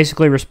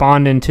 basically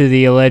responding to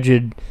the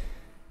alleged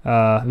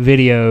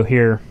video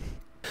here.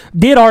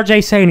 Did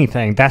RJ say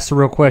anything? That's the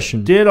real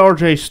question. Did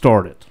RJ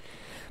start it?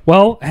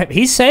 Well,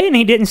 he's saying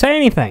he didn't say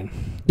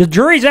anything. The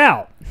jury's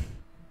out.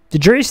 The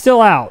jury's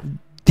still out.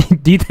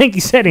 Do you think he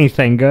said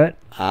anything, Gut?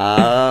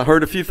 I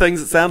heard a few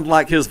things that sounded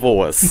like his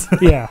voice.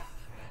 Yeah.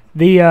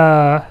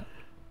 The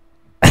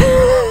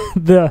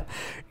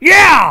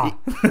yeah.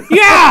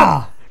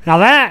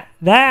 Now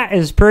that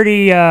is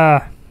pretty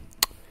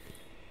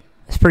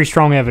it's pretty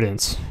strong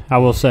evidence, I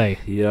will say.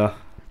 Yeah.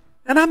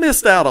 And I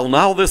missed out on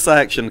all this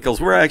action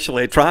because we're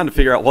actually trying to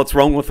figure out what's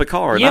wrong with the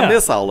car, and I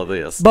miss all of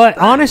this. But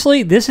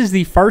honestly, this is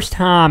the first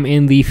time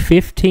in the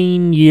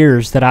 15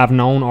 years that I've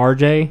known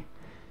RJ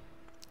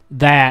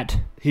that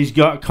He's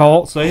got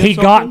caught saying he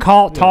something? got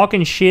caught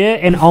talking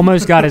shit and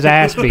almost got his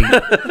ass beat.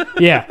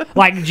 Yeah,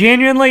 like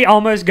genuinely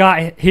almost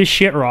got his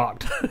shit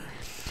rocked.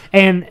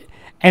 And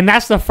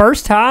that's the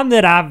first time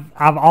that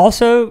I've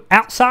also,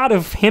 outside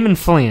of him and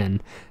Flynn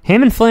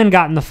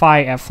got in the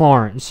fight at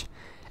Florence,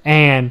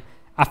 and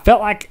I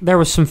felt like there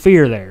was some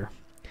fear there.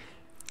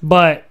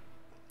 But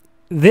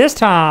this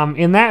time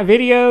in that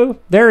video,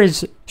 there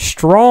is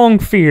strong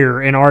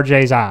fear in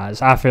RJ's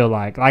eyes, I feel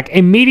like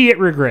immediate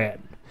regret.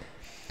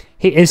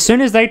 As soon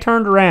as they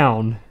turned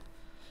around,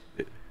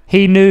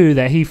 he knew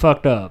that he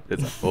fucked up.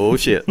 It's like, oh,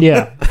 shit.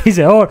 Yeah. He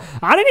said, oh,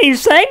 I didn't even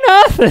say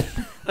nothing.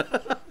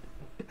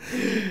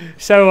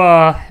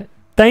 So,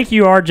 thank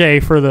you,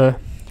 RJ, for the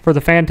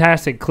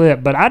fantastic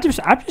clip. But I'm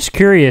just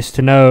curious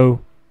to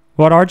know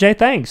what RJ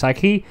thinks.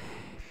 Like we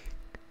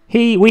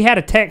had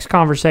a text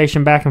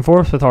conversation back and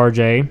forth with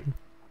RJ,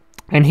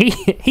 and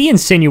he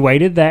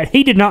insinuated that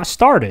he did not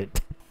start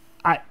it.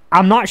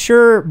 I'm not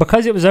sure,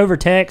 because it was over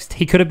text,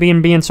 he could have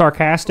been being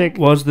sarcastic.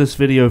 Was this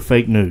video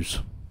fake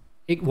news?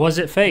 Was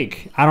it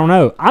fake? I don't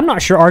know. I'm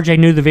not sure RJ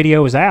knew the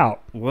video was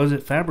out. Was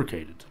it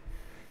fabricated?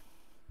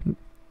 Did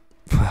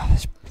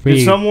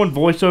Did someone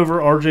voice over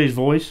RJ's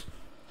voice?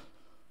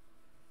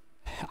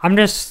 I'm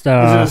just... Is it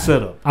a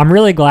setup? I'm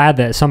really glad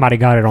that somebody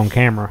got it on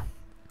camera,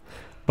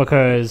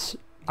 because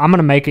I'm going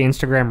to make an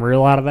Instagram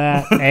reel out of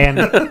that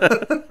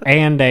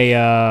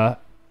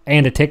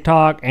and a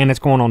TikTok, and it's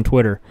going on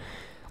Twitter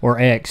or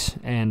X,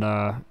 and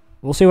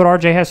we'll see what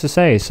RJ has to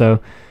say.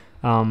 So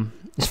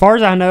as far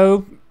as I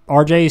know,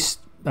 RJ's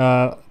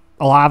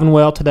alive and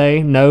well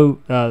today.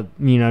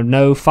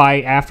 No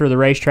fight after the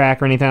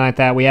racetrack or anything like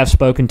that. We have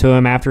spoken to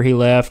him after he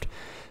left,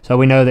 so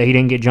we know that he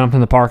didn't get jumped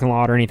in the parking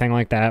lot or anything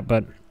like that.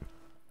 But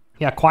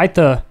yeah, quite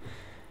the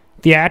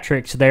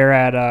theatrics there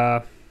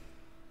at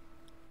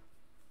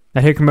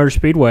Hickory Motor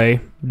Speedway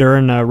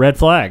during Red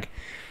Flag.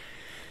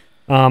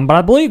 But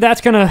I believe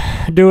that's going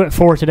to do it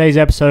for today's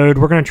episode.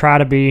 We're going to try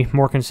to be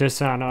more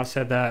consistent. I know I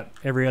said that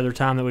every other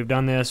time that we've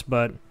done this,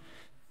 but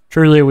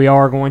truly we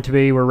are going to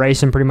be. We're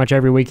racing pretty much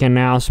every weekend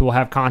now, so we'll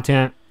have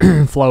content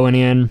flowing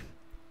in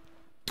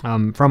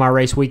from our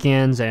race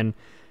weekends and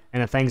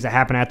the things that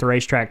happen at the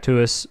racetrack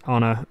to us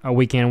on a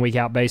week-in,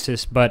 week-out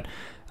basis. But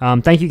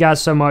thank you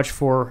guys so much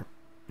for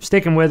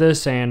sticking with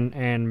us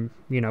and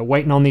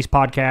waiting on these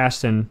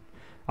podcasts, and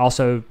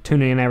also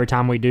tuning in every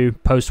time we do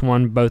post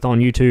one, both on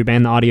YouTube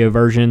and the audio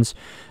versions.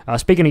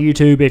 Speaking of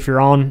YouTube,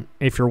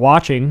 if you're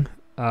watching,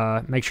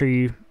 make sure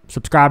you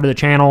subscribe to the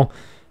channel.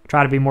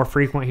 Try to be more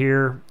frequent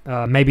here.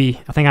 I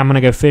think I'm going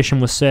to go fishing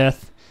with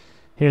Seth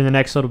here in the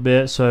next little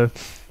bit. So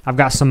I've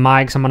got some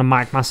mics. I'm going to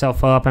mic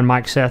myself up and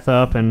mic Seth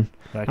up, and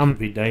that could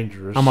be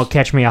dangerous. I'm going to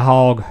catch me a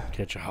hog.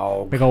 Catch a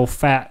hog. Big old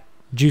fat,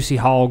 juicy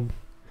hog.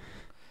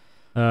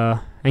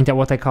 Ain't that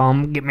what they call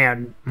them?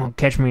 I'm gonna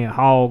catch me a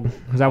hog.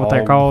 Is that what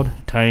they're called?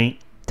 Tank.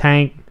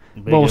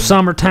 Little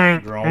summer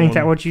tank. Drawn. Ain't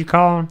that what you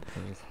call them?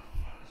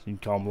 You can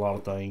call them a lot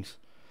of things.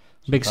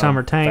 Big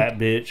summer tank. Fat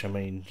bitch. I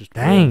mean, just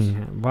dang.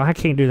 depends. Well, I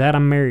can't do that.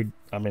 I'm married.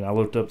 I mean, I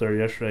looked up there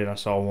yesterday and I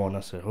saw one.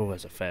 I said, "Oh,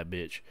 that's a fat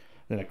bitch."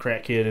 Then a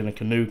crackhead in a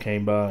canoe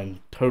came by and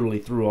totally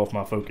threw off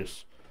my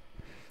focus.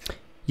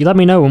 You let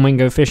me know when we can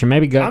go fishing.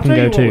 Maybe Gut can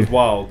go too. Was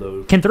wild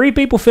though. Can 3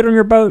 people fit on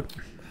your boat?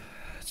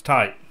 It's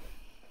tight.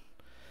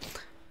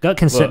 Gut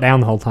can sit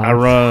down the whole time.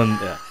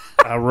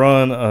 I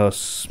run a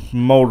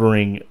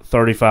smoldering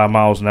 35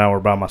 miles an hour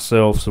by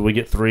myself, so we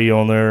get 3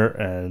 on there,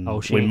 and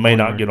we may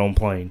not get on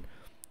plane.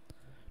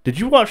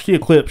 Did you watch the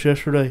eclipse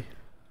yesterday?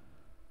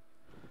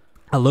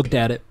 I looked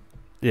at it.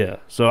 Yeah,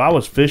 so I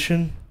was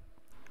fishing,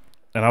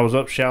 and I was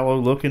up shallow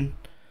looking,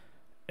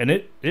 and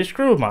it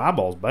screwed my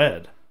eyeballs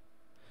bad.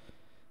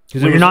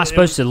 Well, you're not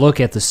supposed to look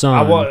at the sun.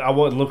 I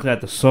wasn't looking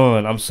at the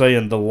sun. I'm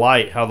saying the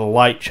light, how the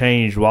light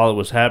changed while it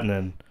was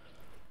happening.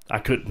 I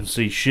couldn't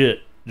see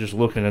shit just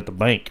looking at the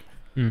bank.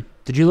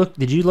 Did you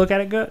look at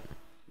it, Gut?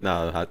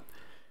 No,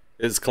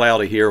 it's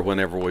cloudy here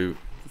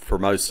for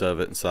most of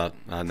it, and so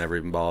I never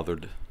even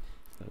bothered.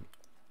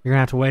 You're going to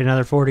have to wait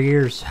another 40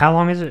 years. How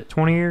long is it?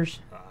 20 years?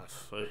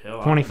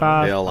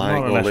 25? Hell, I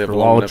ain't going to live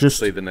long enough to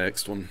see the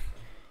next one.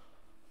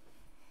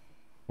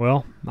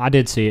 Well, I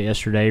did see it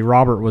yesterday.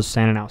 Robert was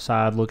standing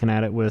outside looking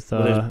at it with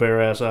his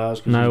bare ass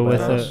eyes. No,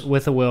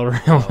 with a welder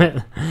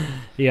helmet.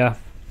 Yeah,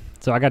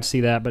 so I got to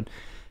see that. But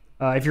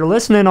if you're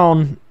listening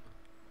on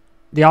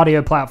the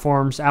audio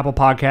platforms, Apple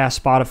Podcasts,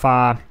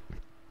 Spotify,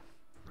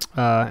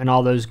 and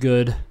all those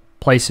good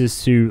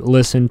places to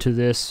listen to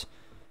this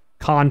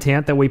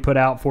content that we put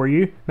out for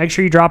you. Make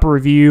sure you drop a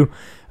review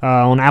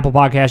on Apple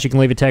Podcasts. You can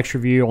leave a text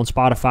review on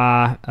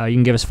Spotify. You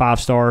can give us 5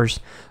 stars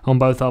on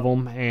both of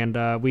them,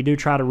 and we do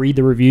try to read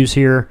the reviews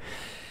here,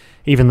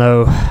 even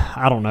though,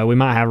 I don't know, we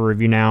might have a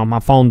review now. My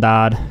phone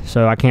died,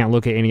 so I can't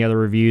look at any other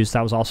reviews.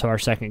 That was also our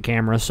second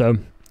camera, so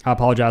I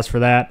apologize for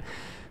that.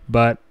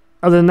 But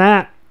other than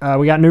that,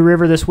 we got New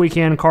River this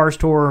weekend. Cars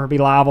Tour will be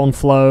live on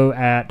Flow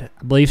at,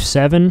 I believe,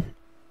 7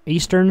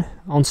 Eastern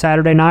on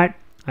Saturday night.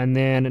 And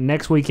then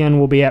next weekend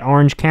we'll be at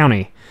Orange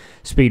County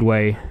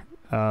Speedway,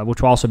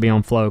 which will also be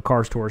on Flow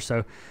Cars Tour.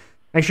 So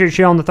make sure you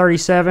chill on the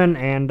 37,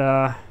 and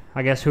I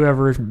guess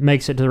whoever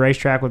makes it to the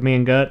racetrack with me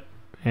and Gut,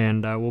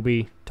 and we'll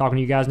be talking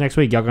to you guys next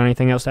week. Y'all got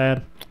anything else to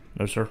add?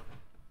 No, sir.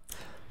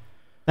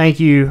 Thank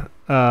you,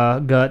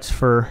 Guts,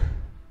 for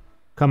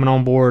coming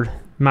on board.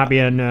 Might be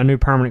a new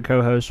permanent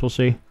co-host. We'll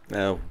see.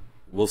 No,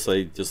 we'll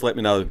see. Just let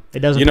me know. It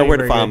doesn't. You know pay where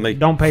very to find good. me.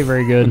 Don't pay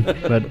very good,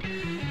 but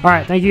all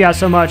right. Thank you guys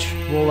so much.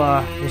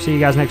 We'll see you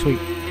guys next week.